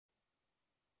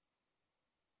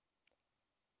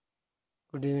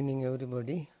Good evening,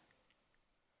 everybody.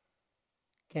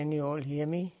 Can you all hear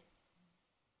me?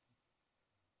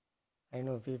 I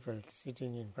know people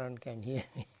sitting in front can hear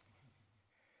me.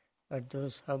 But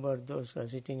how about those who are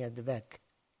sitting at the back?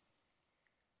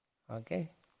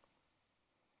 Okay?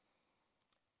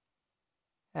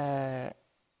 I'm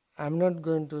not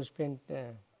going to spend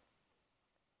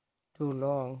too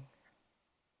long,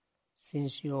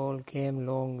 since you all came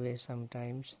long way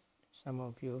sometimes, some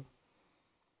of you.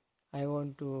 I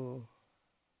want to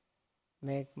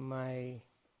make my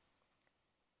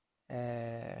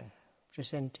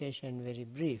presentation very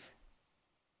brief.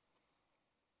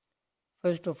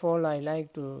 First of all, I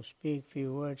like to speak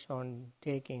few words on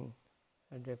taking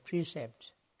the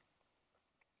precepts.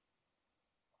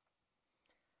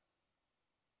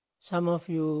 Some of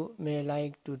you may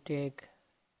like to take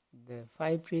the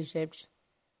 5 precepts,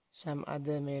 some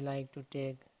other may like to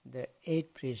take the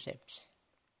 8 precepts.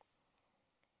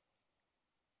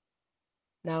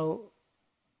 Now,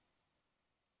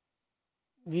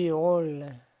 we all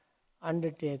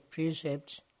undertake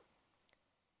precepts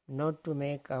not to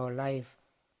make our life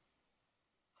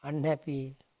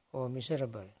unhappy or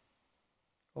miserable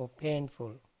or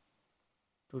painful,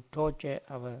 to torture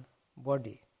our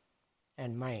body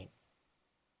and mind.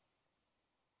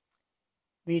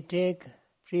 We take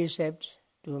precepts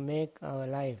to make our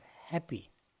life happy,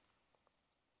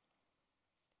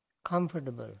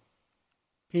 comfortable,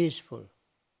 peaceful.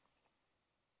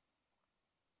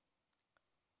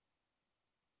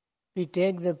 We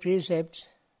take the precepts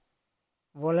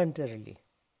voluntarily,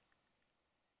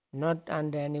 not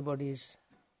under anybody's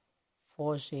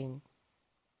forcing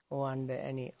or under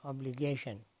any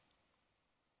obligation.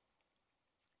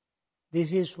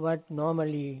 This is what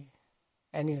normally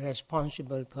any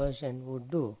responsible person would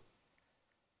do.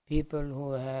 People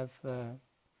who have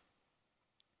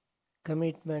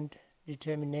commitment,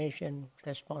 determination,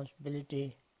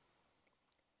 responsibility,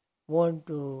 want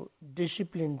to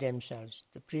discipline themselves.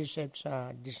 The precepts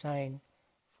are designed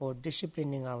for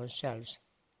disciplining ourselves.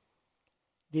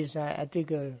 These are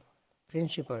ethical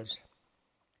principles.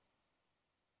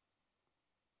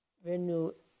 When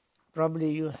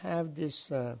you have this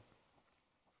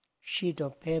sheet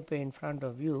of paper in front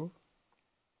of you,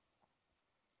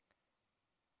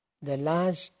 the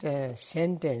last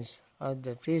sentence of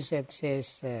the precept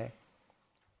says,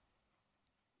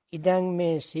 Idang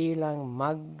me silang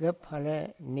magga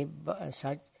phala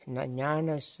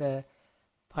jnanasa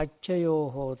pachayo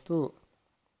hotu.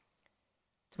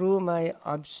 Through my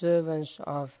observance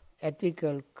of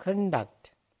ethical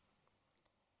conduct,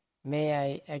 may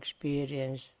I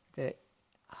experience the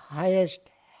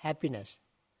highest happiness.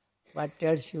 What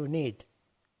else you need?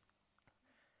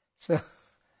 So,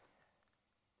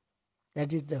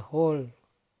 that is the whole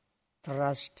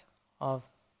thrust of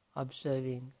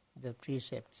observing the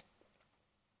precepts.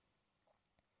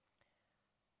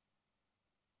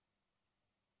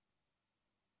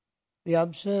 We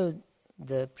observe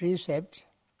the precepts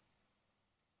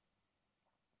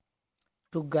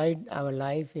to guide our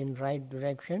life in right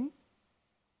direction,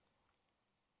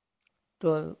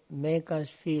 to make us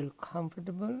feel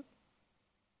comfortable,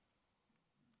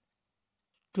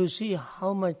 to see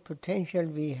how much potential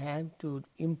we have to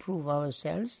improve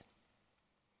ourselves,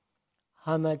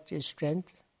 how much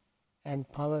strength and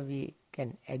power we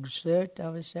can exert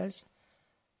ourselves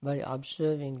by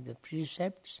observing the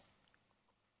precepts.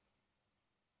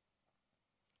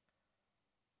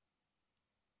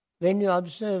 When you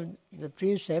observe the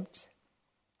precepts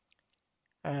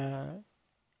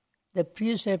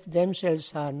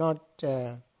themselves are not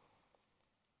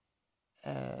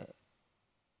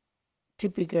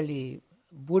typically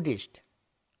Buddhist.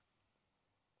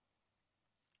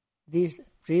 These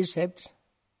precepts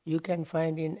you can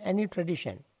find in any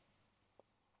tradition,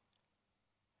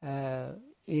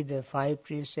 either 5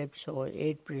 precepts or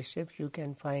 8 precepts you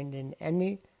can find in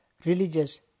any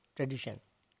religious tradition.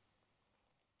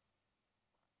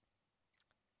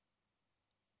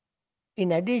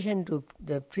 In addition to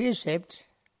the precepts,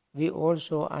 we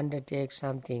also undertake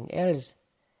something else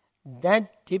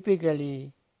that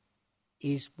typically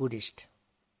is Buddhist.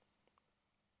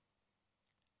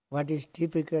 What is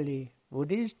typically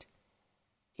Buddhist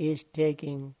is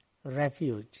taking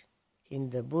refuge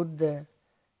in the Buddha,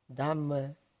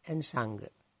 Dhamma and Sangha.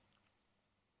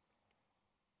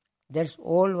 That's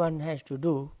all one has to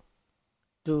do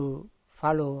to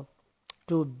follow,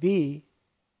 to be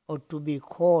or to be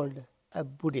called a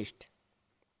Buddhist.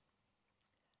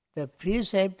 The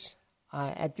precepts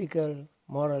are ethical,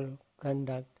 moral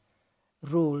conduct,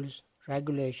 rules,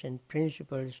 regulation,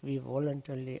 principles we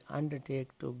voluntarily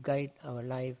undertake to guide our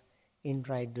life in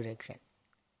right direction.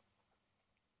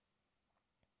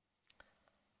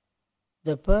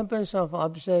 The purpose of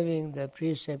observing the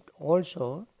precept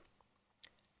also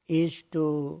is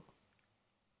to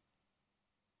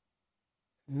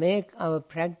make our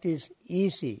practice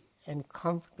easy and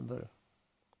comfortable.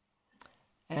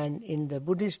 And in the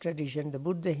Buddhist tradition, the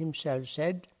Buddha himself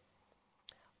said,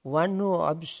 one who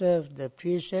observes the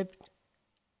precept,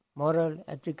 moral,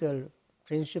 ethical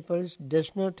principles,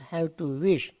 does not have to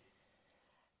wish,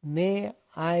 may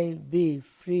I be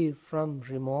free from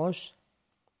remorse,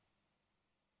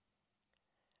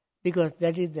 because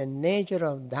that is the nature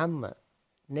of Dhamma,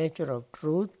 nature of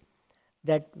truth,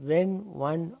 that when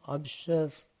one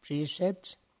observes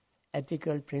precepts,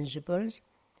 ethical principles,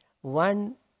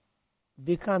 one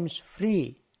becomes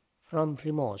free from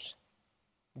remorse.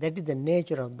 That is the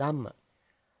nature of Dhamma.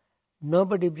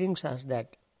 Nobody brings us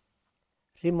that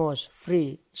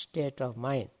remorse-free state of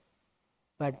mind.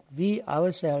 But we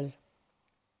ourselves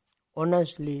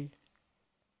honestly,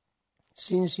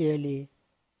 sincerely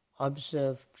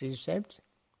observe precepts,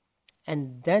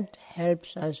 and that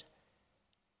helps us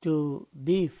to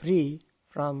be free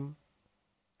from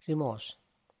remorse.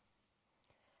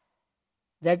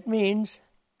 That means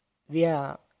we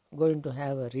are going to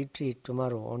have a retreat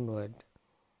tomorrow onward.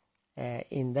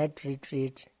 In that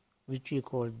retreat, which we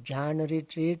call jhana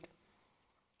retreat,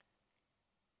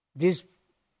 this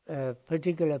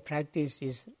particular practice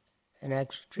is an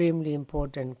extremely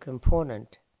important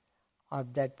component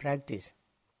of that practice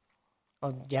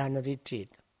of jhana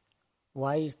retreat.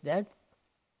 Why is that?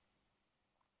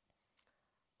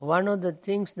 One of the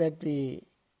things that we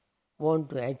want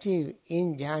to achieve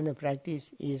in jhana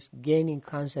practice is gaining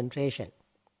concentration.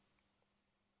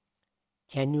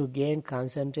 Can you gain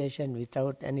concentration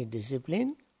without any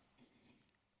discipline?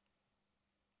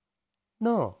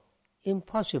 No,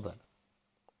 impossible.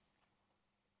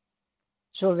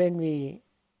 So when we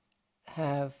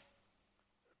have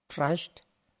trust,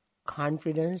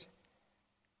 confidence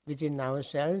within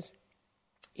ourselves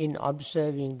in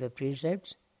observing the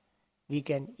precepts, we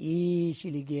can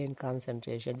easily gain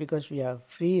concentration because we are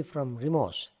free from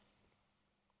remorse.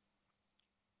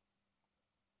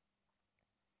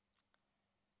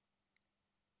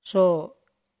 So,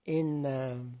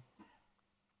 in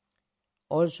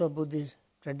also Buddhist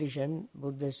tradition,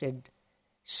 Buddha said,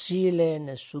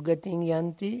 Silena sugating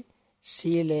yanti,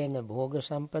 silena bhoga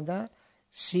sampada,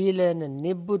 silena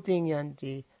nibbuting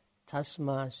yanti,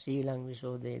 tasma silang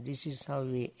visode. This is how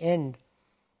we end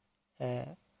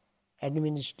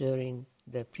administering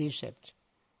the precepts.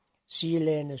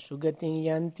 Silena sugating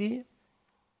yanti,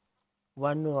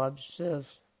 one who observes,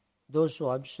 those who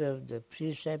observe the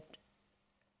precept,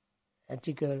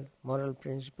 ethical, moral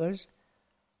principles,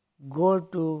 go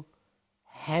to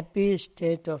happy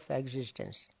state of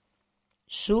existence.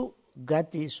 Su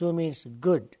gati, su means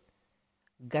good.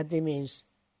 Gati means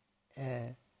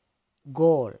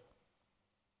goal.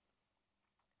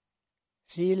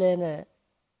 Silena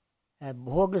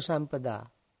bhoga sampada,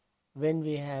 when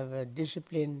we have a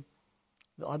discipline,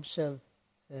 we observe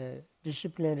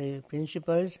disciplinary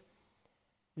principles,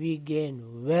 we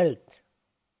gain wealth.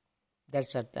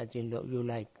 That's what I think you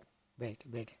like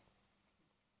better.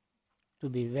 To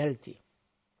be wealthy.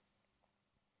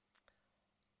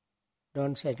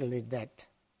 Don't settle with that.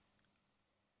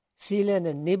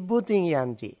 Silena nibbuting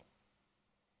yanti.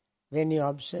 When you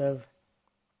observe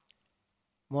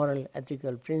moral,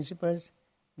 ethical principles,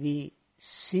 we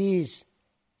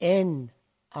end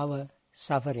our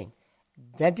suffering.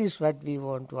 That is what we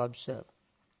want to observe.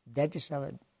 That is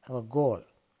our goal.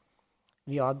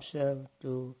 We observe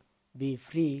to be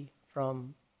free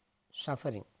from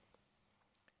suffering.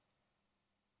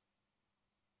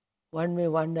 One may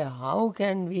wonder, how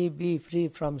can we be free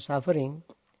from suffering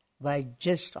by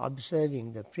just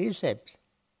observing the precepts?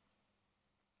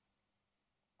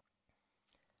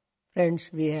 Friends,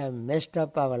 we have messed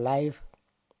up our life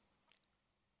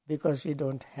because we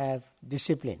don't have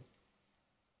discipline.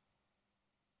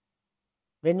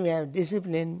 When we have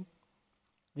discipline,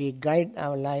 we guide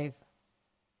our life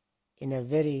in a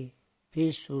very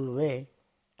peaceful way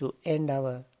to end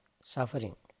our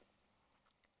suffering.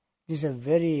 This is a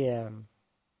very,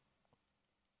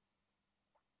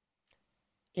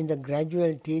 in the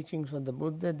gradual teachings of the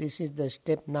Buddha, this is the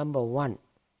step number 1.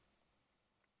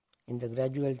 In the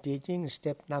gradual teaching,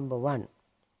 step number 1.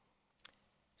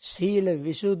 Sila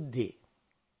Visuddhi,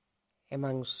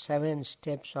 among 7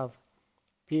 steps of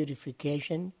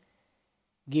purification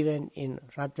given in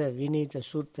Ratha Vinita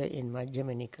Sutta in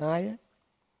Majjhima Nikaya.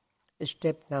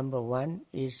 Step number 1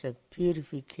 is a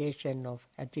purification of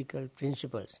ethical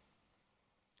principles.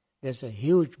 There's a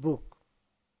huge book,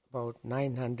 about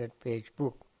 900-page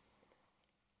book,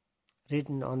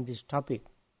 written on this topic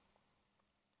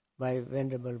by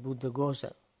Venerable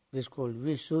Buddhaghosa. This is called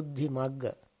Visuddhi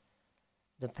Magga,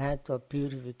 the path of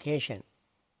purification.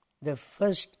 The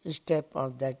first step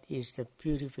of that is the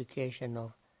purification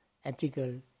of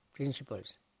ethical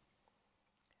principles.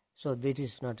 So this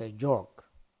is not a joke.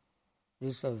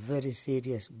 This is a very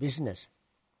serious business.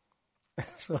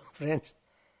 So friends,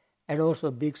 and also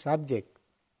a big subject,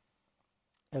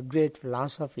 a great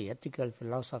philosophy, ethical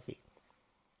philosophy.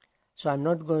 So I'm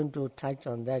not going to touch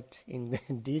on that in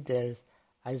details.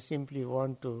 I simply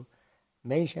want to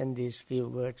mention these few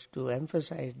words to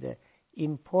emphasize the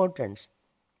importance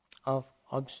of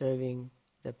observing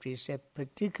the precept,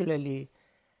 particularly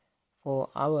for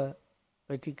our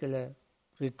particular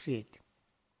retreat.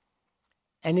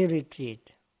 Any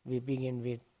retreat, we begin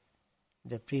with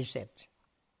the precepts.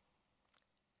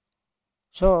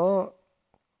 So,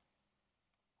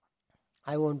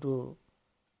 I want to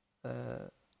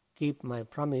keep my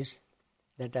promise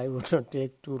that I will not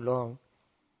take too long,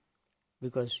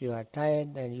 because you are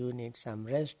tired and you need some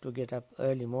rest to get up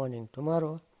early morning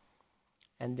tomorrow,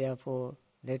 and therefore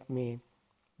let me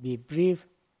be brief.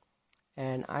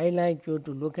 And I like you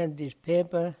to look at this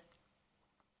paper.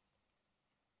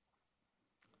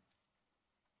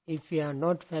 If you are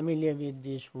not familiar with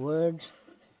these words,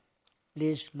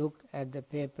 please look at the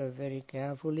paper very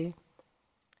carefully.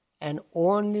 And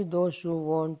only those who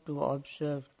want to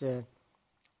observe the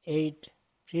 8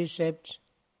 precepts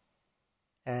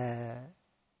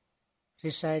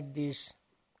recite these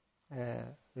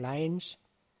lines.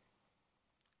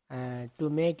 To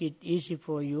make it easy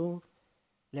for you,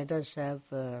 let us have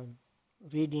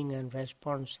reading and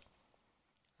response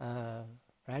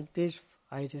practice.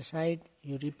 I recite,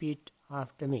 you repeat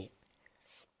after me.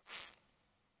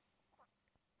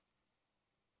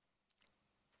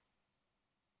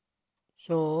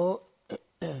 So,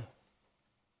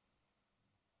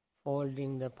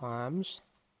 folding the palms,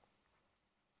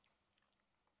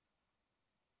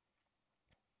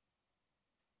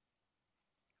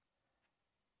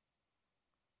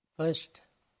 first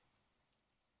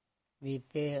we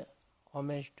pay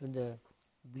homage to the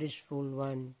blissful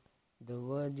one, the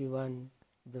worthy one,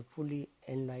 the fully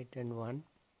enlightened one.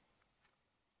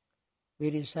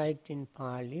 We recite in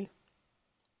Pali.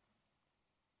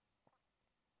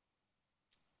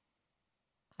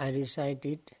 I recite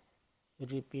it, you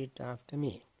repeat after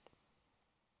me.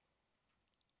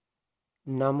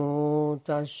 Namo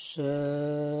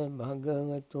tassa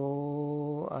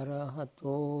bhagavato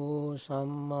arahato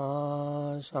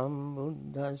samma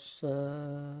sambuddhassa.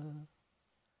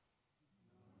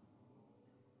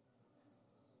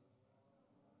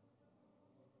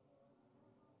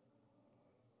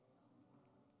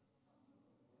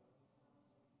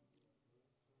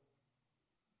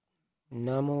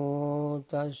 Namo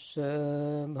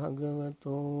tassa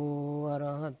bhagavato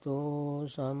arahato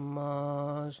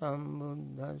samma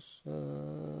sambuddhassa.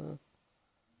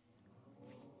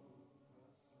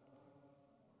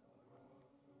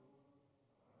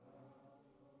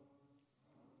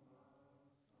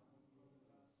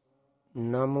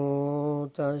 Namo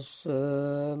tassa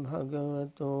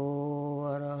bhagavato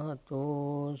arahato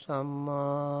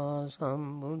samma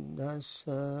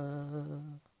sambuddhassa.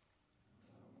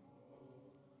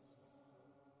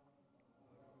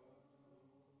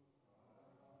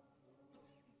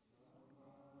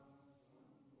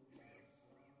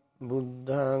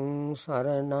 Buddhaṃ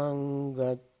saraṇaṃ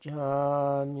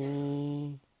gacchāmi.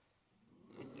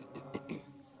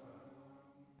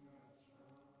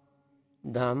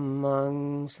 Dhammaṃ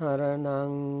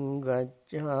saraṇaṃ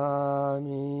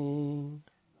gacchāmi.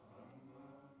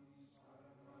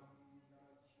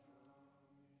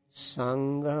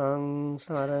 Saṅghaṃ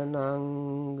saraṇaṃ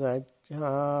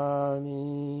gacchāmi.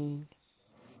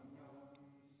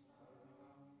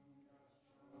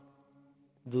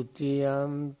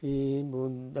 Dutiyampi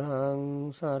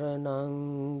buddhaṃ saraṇaṃ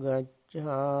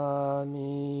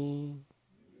gacchāmi.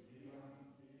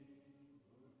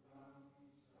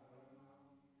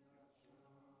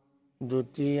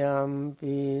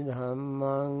 Dutiyampi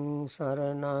dhammaṃ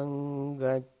saraṇaṃ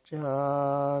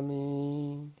gacchāmi.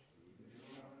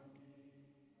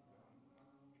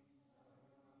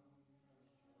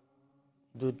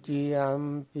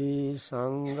 Dutiyampi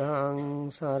saṅghaṃ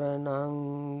saraṇaṃ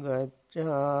gacchāmi.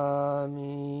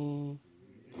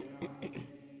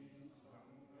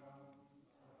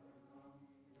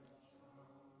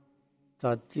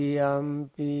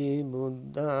 Tatiyampi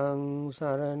buddhaṃ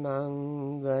saraṇaṃ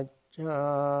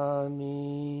gacchāmi.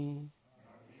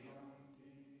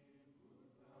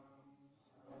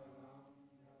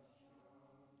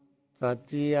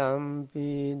 Tatiyampi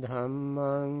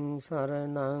dhammaṃ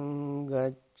saraṇaṃ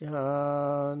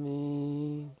gacchāmi.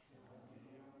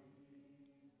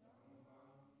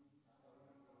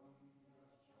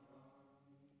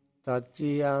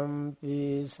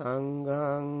 Tatyampi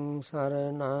sanghang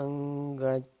saranang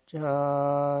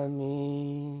gacchami.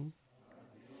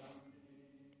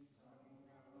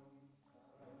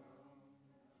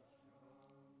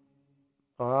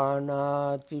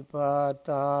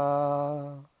 Panatipata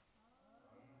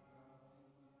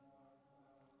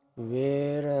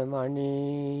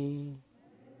Veramani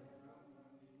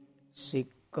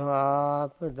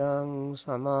Sikkhapadang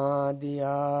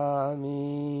samadhiyami.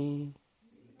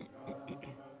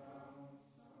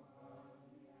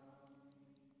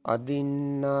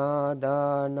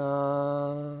 Adinnādāna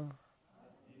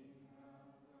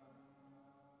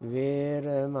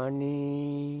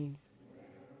Veramani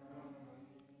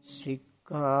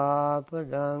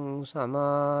Sikkhapadang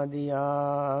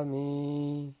samadhiyami.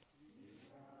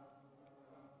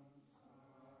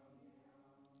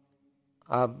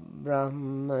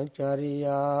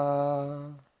 Abrahmacharya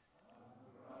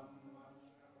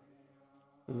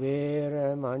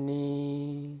Veramani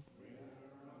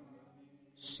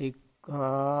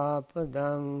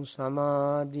Sikkhapadang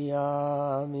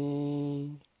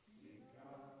samadhiyami.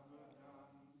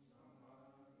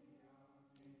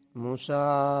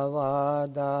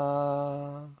 Musāvādā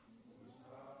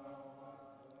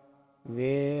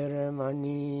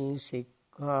Veramani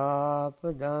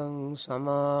Sikkhapadang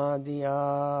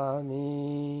samadhiyami.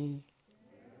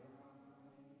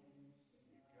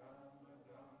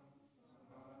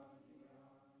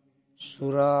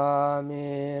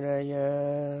 Surameraya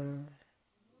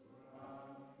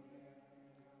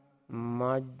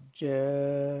Majja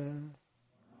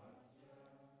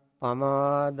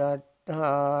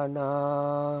Pamadatthana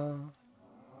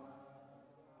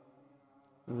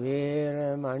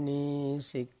Veramani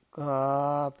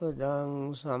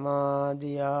Sikkhapadang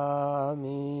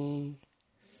samadhiyami.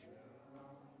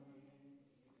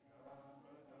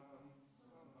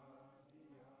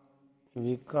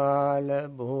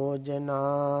 Vikala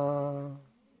bhojana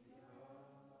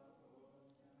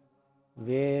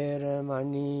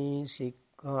Veramani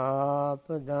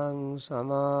Sikkhapadang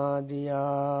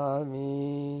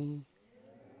samadhiyami.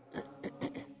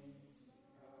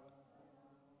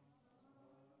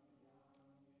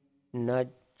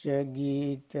 Nachca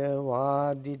gita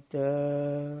vadita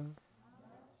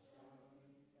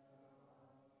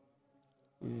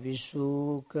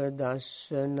Visuka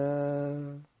dassana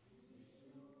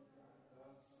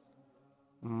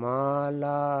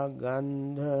Mala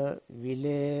gandha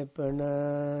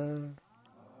vilepana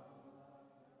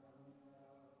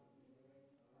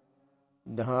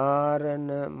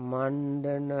Dharana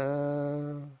mandana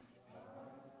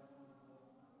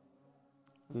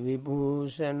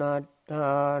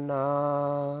Vibhusanattana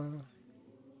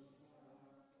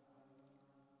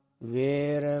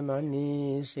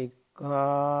Veramani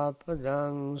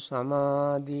Sikkhapadang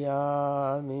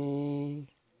samadhiyami.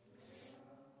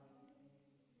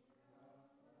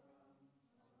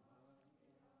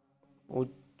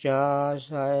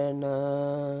 Uccāsayana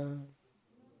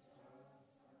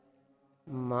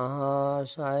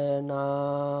Mahāsayana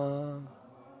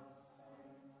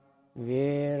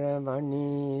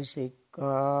Veramani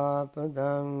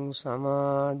Sikkhapadang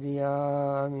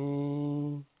samadhiyami.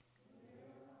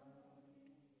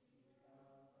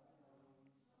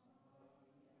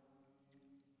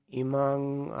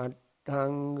 Imang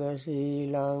attanga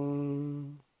silang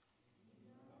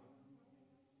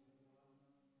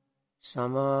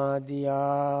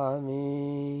samadhiyami.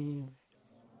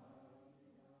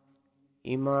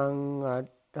 Imang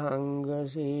attanga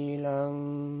silang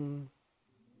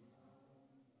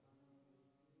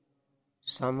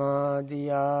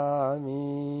samadhiyami.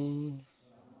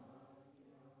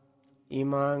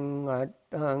 Imang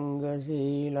attanga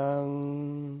silang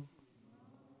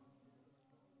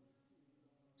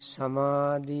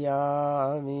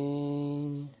samadhiyami.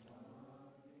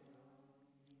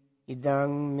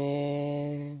 Idang me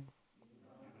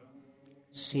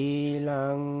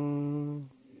silang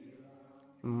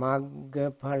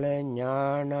maggaphala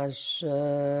jnanassa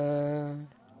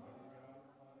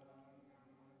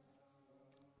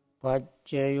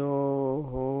paccayo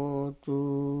hotu.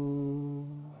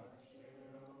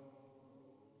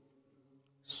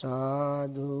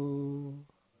 Sadhu,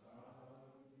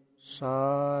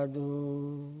 sadhu,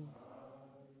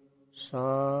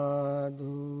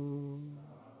 sadhu.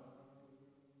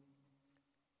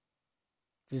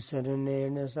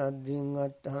 Tisaranena saddhiṃ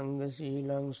atthaṃga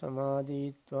sīlaṃ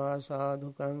samādhītvā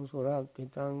sādhukam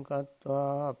surakkhitam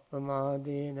kattvā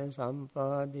appamādena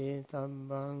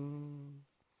sampādetabbam.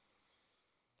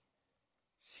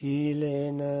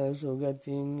 Sīlena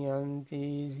sugatiṃ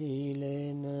yanti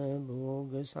sīlena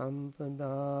bhoga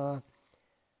sampada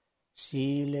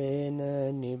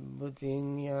Silena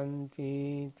nibbuting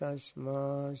yanti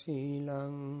tasma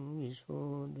silang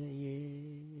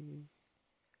visodaye.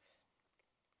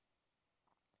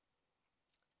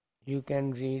 You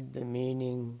can read the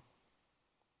meaning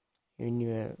in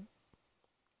your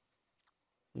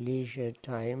leisure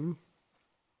time.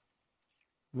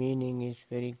 Meaning is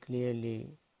very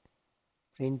clearly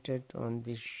printed on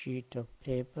this sheet of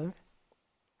paper,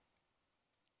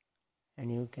 and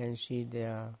you can see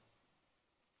their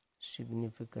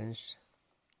significance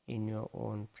in your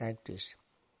own practice.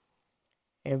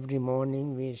 Every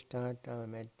morning we start our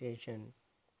meditation,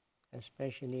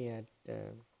 especially at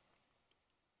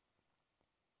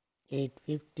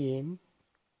 8:15,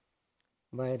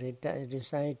 by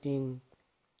reciting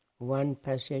one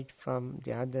passage from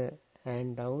the other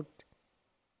handout,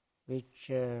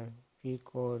 which we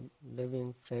call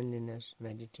Living Friendliness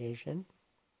Meditation,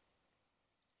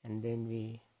 and then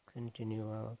we continue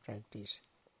our practice.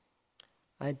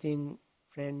 I think,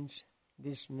 friends,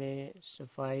 this may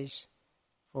suffice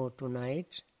for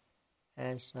tonight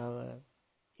as our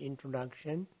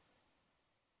introduction.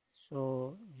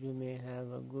 So you may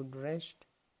have a good rest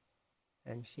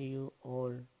and see you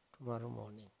all tomorrow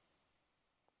morning.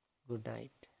 Good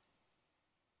night.